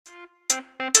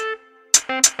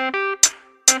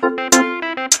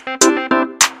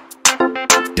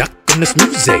Darkness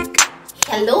music.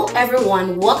 Hello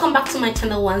everyone, welcome back to my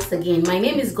channel once again. My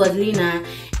name is Godlina,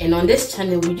 and on this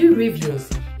channel we do reviews.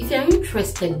 If you are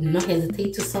interested, do not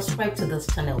hesitate to subscribe to this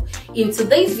channel. In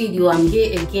today's video, I'm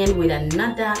here again with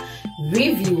another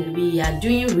review. We are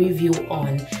doing review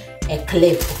on a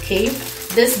clip, okay?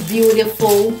 This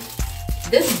beautiful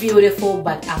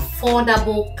but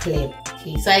affordable clip.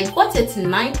 Okay, so I got it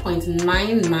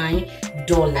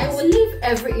 $9.99. I will leave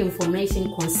every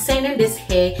information concerning this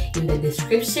hair in the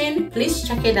description. Please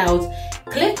check it out,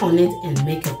 click on it and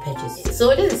make a purchase.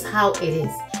 So this is how it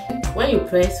is. When you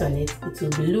press on it, it will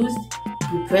be loose.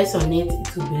 You press on it,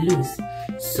 it will be loose.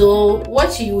 So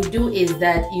what you will do is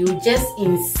that you just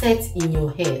insert in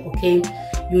your hair, okay?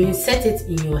 You insert it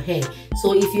in your hair.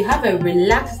 So if you have a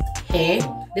relaxed hair,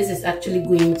 this is actually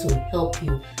going to help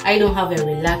you. I don't have a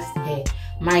relaxed hair.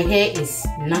 My hair is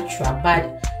natural,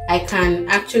 but I can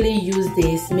actually use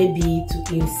this maybe to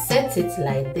insert it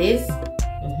like this.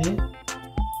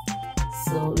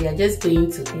 So we are just going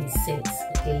to insert,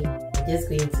 okay? We're just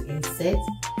going to insert.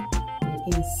 You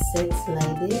insert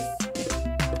like this.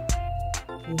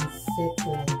 Insert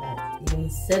like that. You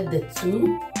insert the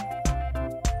two.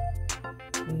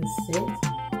 Insert.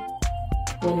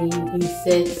 When you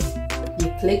insert, you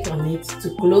click on it to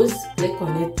close, click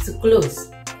on it to close.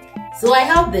 So I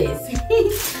have this.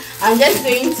 I'm just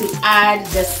going to add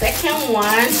the second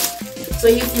one. So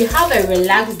if you have a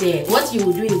relaxed hair, what you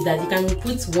will do is that you can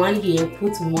put one here,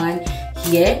 put one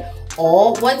here,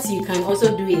 or what you can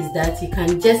also do is that you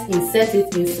can just insert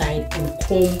it inside and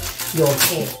comb your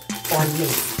hair on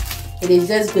it. It is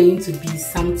just going to be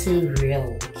something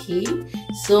real, okay?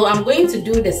 So I'm going to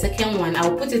do the second one.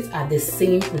 I'll put it at the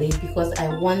same place because I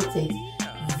want it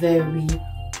very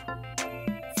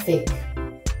thick.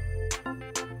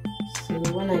 So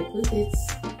when I put it,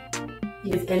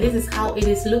 yes, and this is how it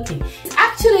is looking. It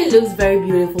actually looks very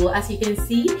beautiful, as you can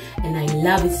see, and I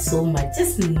love it so much.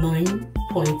 Just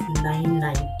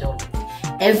 $9.99.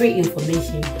 Every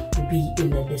information will be in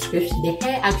the description. The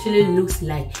hair actually looks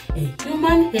like a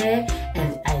human hair,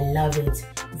 and I love it.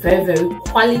 Very, very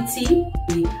quality,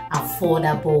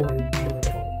 affordable,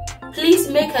 beautiful. Please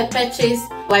make a purchase.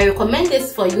 I recommend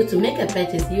this for you to make a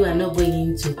purchase. You are not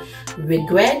going to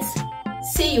regret.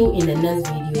 See you in the next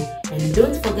video, and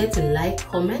don't forget to like,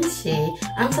 comment, share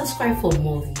and subscribe for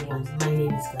more videos. My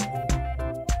name is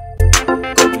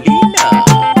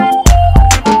Godlina.